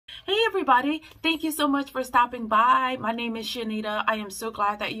everybody. Thank you so much for stopping by. My name is Shanita. I am so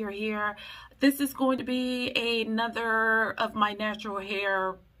glad that you're here. This is going to be another of my natural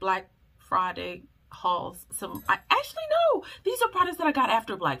hair Black Friday hauls. No, these are products that I got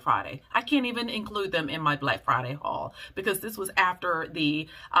after Black Friday. I can't even include them in my Black Friday haul because this was after the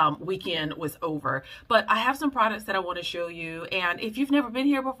weekend was over. But I have some products that I want to show you, and if you've never been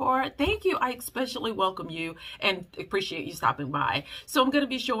here before, thank you. I especially welcome you and appreciate you stopping by. So I'm going to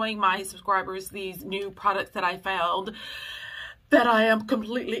be showing my subscribers these new products that I found that I am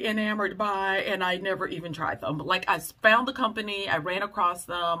completely enamored by, and I never even tried them. Like, I found the company, I ran across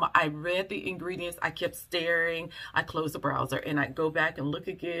them, I read the ingredients, I kept staring, I closed the browser, and I go back and look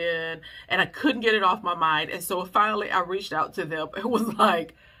again, and I couldn't get it off my mind. And so finally I reached out to them. It was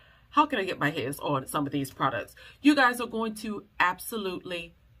like, how can I get my hands on some of these products? You guys are going to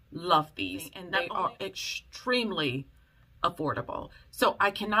absolutely love these, and they are extremely affordable. So I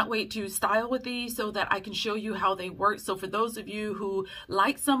cannot wait to style with these so that I can show you how they work. So for those of you who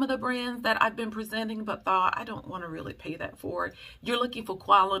like some of the brands that I've been presenting but thought I don't want to really pay that for it, you're looking for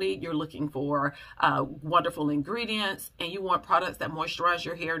quality, you're looking for wonderful ingredients, and you want products that moisturize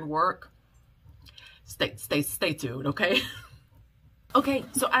your hair and work, stay tuned, okay? Okay,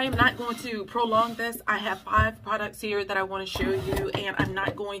 so I am not going to prolong this. I have 5 products here that I want to show you, and I'm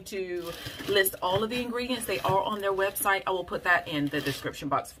not going to list all of the ingredients. They are on their website. I will put that in the description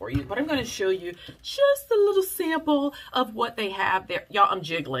box for you, but I'm going to show you just a little sample of what they have there. Y'all, I'm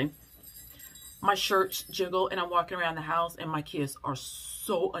jiggling. My shirts jiggle, and I'm walking around the house, and my kids are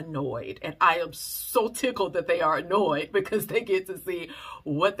so annoyed, and I am so tickled that they are annoyed because they get to see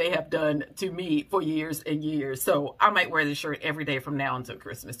what they have done to me for years and years. So I might wear this shirt every day from now until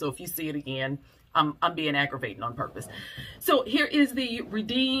Christmas. So if you see it again, I'm being aggravating on purpose. So here is the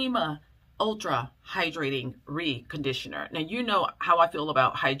Redeem Ultra Hydrating Reconditioner. Now, you know how I feel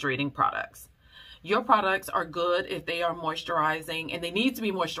about hydrating products. Your products are good if they are moisturizing, and they need to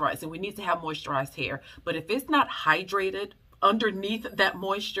be moisturizing. We need to have moisturized hair. But if it's not hydrated underneath that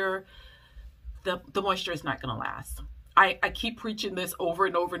moisture, the moisture is not going to last. I keep preaching this over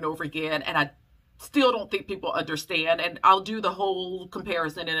and over and over again, and I still don't think people understand. And I'll do the whole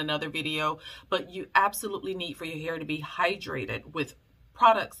comparison in another video. But you absolutely need for your hair to be hydrated with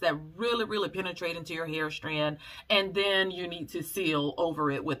products that really penetrate into your hair strand, and then you need to seal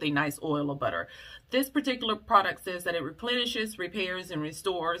over it with a nice oil or butter. This particular product says that it replenishes, repairs, and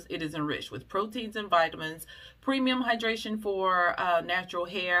restores. It is enriched with proteins and vitamins, premium hydration for natural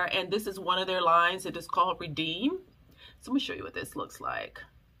hair, and this is one of their lines. It is called Redeem. So let me show you what this looks like.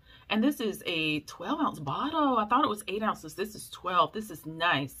 And this is a 12-ounce bottle. I thought it was 8 ounces. This is 12. This is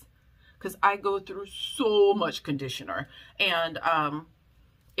nice because I go through so much conditioner, and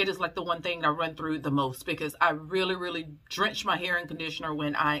it is like the one thing I run through the most because I really drench my hair in conditioner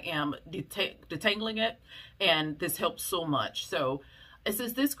when I am detangling it, and this helps so much. So it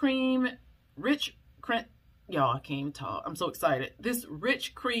says this cream, y'all, I can't even talk. I'm so excited. This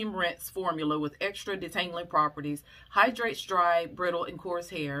rich cream rinse formula with extra detangling properties hydrates dry, brittle, and coarse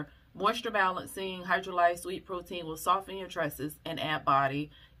hair. Moisture balancing, hydrolyzed sweet protein will soften your tresses and add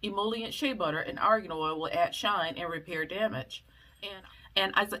body. Emollient shea butter and argan oil will add shine and repair damage.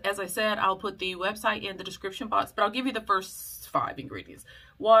 And as I said, I'll put the website in the description box, but I'll give you the first 5 ingredients.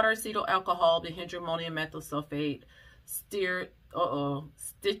 Water, acetyl alcohol, dihydroammonium methyl sulfate,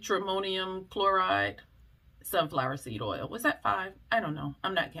 styromonium chloride, sunflower seed oil. Was that 5? I don't know.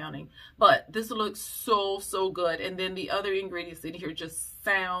 I'm not counting. But this looks so good. And then the other ingredients in here just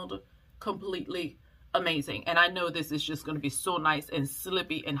sound completely amazing. And I know this is just going to be so nice and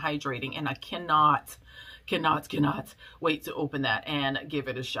slippy and hydrating, and I cannot wait to open that and give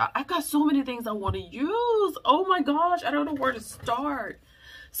it a shot. I've got so many things I want to use. Oh my gosh, I don't know where to start.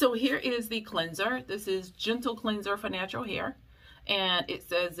 So here is the cleanser. This is Gentle Cleanser for natural hair, and it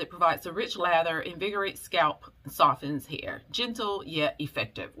says it provides a rich lather, invigorates scalp, and softens hair. Gentle yet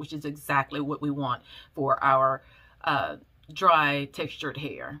effective, which is exactly what we want for our dry textured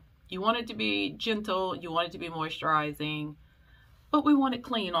hair. You want it to be gentle, you want it to be moisturizing, but we want it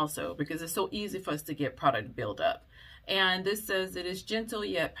clean also because it's so easy for us to get product buildup. And this says it is gentle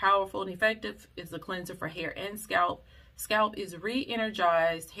yet powerful and effective. It's a cleanser for hair and scalp. Scalp is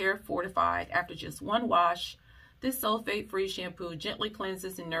re-energized, hair fortified after just 1 wash. This sulfate-free shampoo gently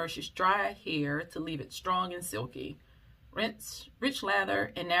cleanses and nourishes dry hair to leave it strong and silky. Rinse, rich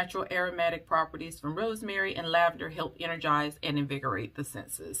lather, and natural aromatic properties from rosemary and lavender help energize and invigorate the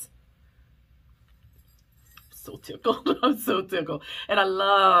senses. So tickled. I'm so tickled. And I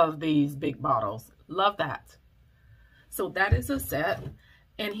love these big bottles. Love that. So that is a set.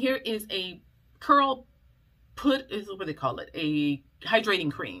 And here is a curl is what they call it, a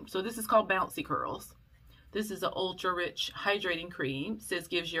hydrating cream. So this is called Bouncy Curls. This is an ultra rich hydrating cream. It says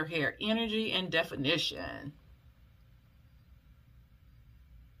gives your hair energy and definition.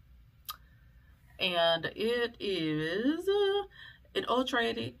 And it is an ultra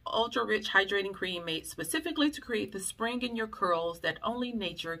rich hydrating cream made specifically to create the spring in your curls that only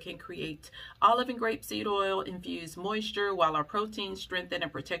nature can create. Olive and grapeseed oil infuse moisture, while our proteins strengthen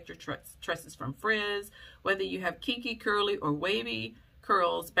and protect your tresses from frizz. Whether you have kinky, curly, or wavy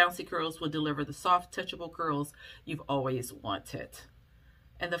curls, Bouncy Curls will deliver the soft, touchable curls you've always wanted.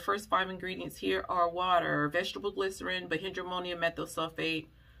 And the first 5 ingredients here are water, vegetable glycerin, bihydroammonium methosulfate,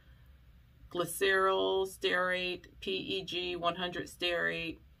 glycerol stearate, PEG 100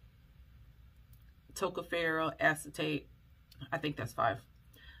 stearate, tocopherol acetate. I think that's 5.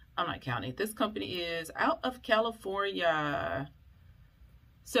 I'm not counting. This company is out of California.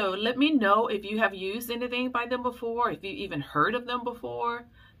 So let me know if you have used anything by them before, if you even heard of them before.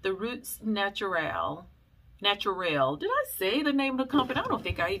 The Roots Naturelle. Did I say the name of the company? I don't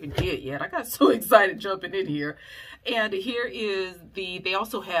think I even did yet. I got so excited jumping in here. And here is they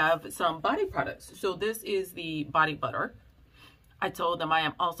also have some body products. So this is the body butter. I told them I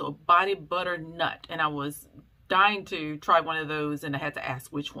am also a body butter nut, and I was dying to try one of those, and I had to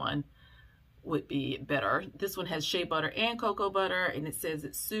ask which one would be better. This one has shea butter and cocoa butter, and it says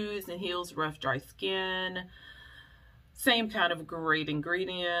it soothes and heals rough, dry skin. Same kind of great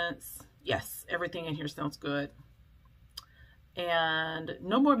ingredients. Yes, everything in here sounds good. And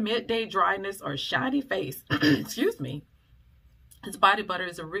no more midday dryness or shiny face. Excuse me. This body butter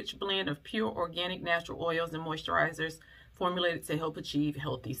is a rich blend of pure organic natural oils and moisturizers formulated to help achieve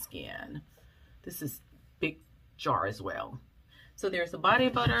healthy skin. This is big jar as well. So there's the body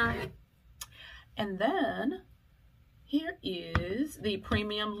butter. And then here is the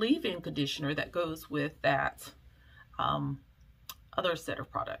premium leave-in conditioner that goes with that other set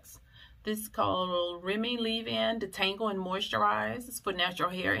of products. This is called Remy Leave-In Detangle and Moisturize. It's for natural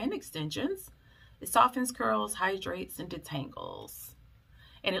hair and extensions. It softens curls, hydrates, and detangles.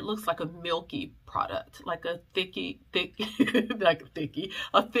 And it looks like a milky product, like a thick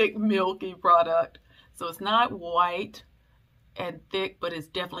milky product. So it's not white and thick, but it's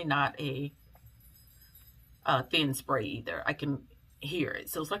definitely not a thin spray either. I can hear it.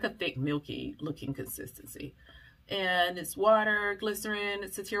 So it's like a thick, milky looking consistency. And it's water, glycerin,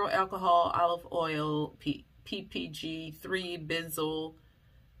 cetyl alcohol, olive oil, PPG, 3-benzyl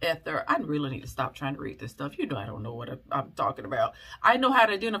ether. I really need to stop trying to read this stuff. You know I don't know what I'm talking about. I know how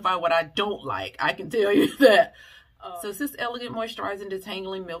to identify what I don't like. I can tell you that. So this elegant moisturizing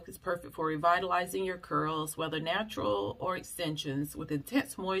detangling milk is perfect for revitalizing your curls, whether natural or extensions. With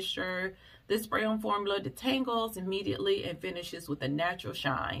intense moisture, this spray-on formula detangles immediately and finishes with a natural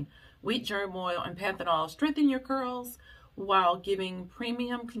shine. Wheat germ oil and panthenol strengthen your curls while giving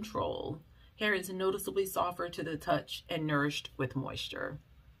premium control. Hair is noticeably softer to the touch and nourished with moisture.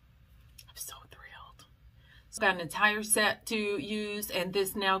 I'm so thrilled. So I've got an entire set to use, and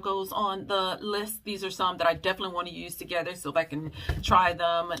this now goes on the list. These are some that I definitely want to use together so that I can try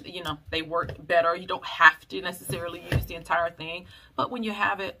them. You know, they work better. You don't have to necessarily use the entire thing, but when you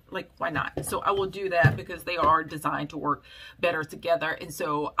have it, like, why not? So I will do that because they are designed to work better together. And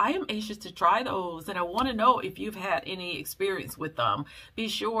so I am anxious to try those, and I want to know if you've had any experience with them. Be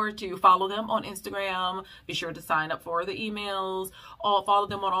sure to follow them on Instagram. Be sure to sign up for the emails. Follow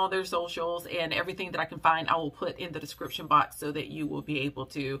them on all their socials, and everything that I can find I will put in the description box so that you will be able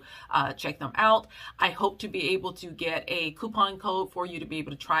to check them out. I hope to be able to get a coupon code for you to be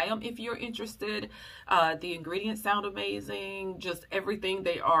able to try them if you're interested. The ingredients sound amazing. Just everything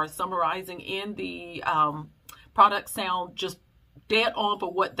they are summarizing in the product sound just dead on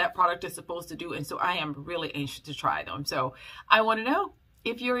for what that product is supposed to do. And so I am really anxious to try them. So I want to know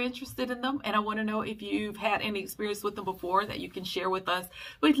if you're interested in them, and I want to know if you've had any experience with them before that you can share with us.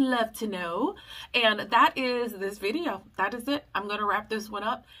 We'd love to know. And that is this video. That is it. I'm going to wrap this one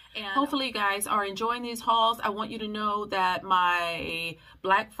up. And hopefully you guys are enjoying these hauls. I want you to know that my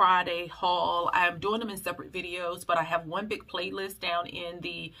Black Friday haul, I'm doing them in separate videos, but I have one big playlist down in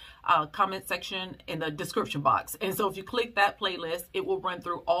the comment section in the description box. And so if you click that playlist, it will run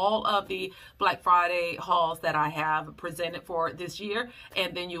through all of the Black Friday hauls that I have presented for this year.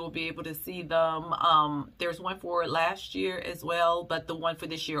 and then you will be able to see them. There's one for last year as well, but the one for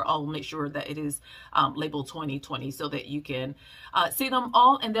this year, I'll make sure that it is labeled 2020 so that you can see them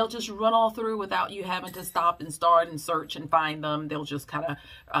all, and they'll just run all through without you having to stop and start and search and find them. They'll just kind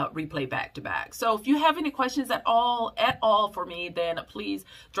of replay back to back. So if you have any questions at all for me, then please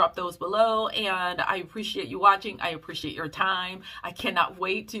drop those below, and I appreciate you watching. I appreciate your time. I cannot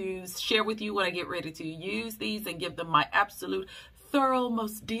wait to share with you when I get ready to use these and give them my absolute thorough,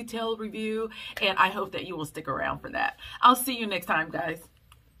 most detailed review, and I hope that you will stick around for that. I'll see you next time, guys.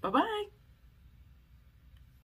 Bye-bye.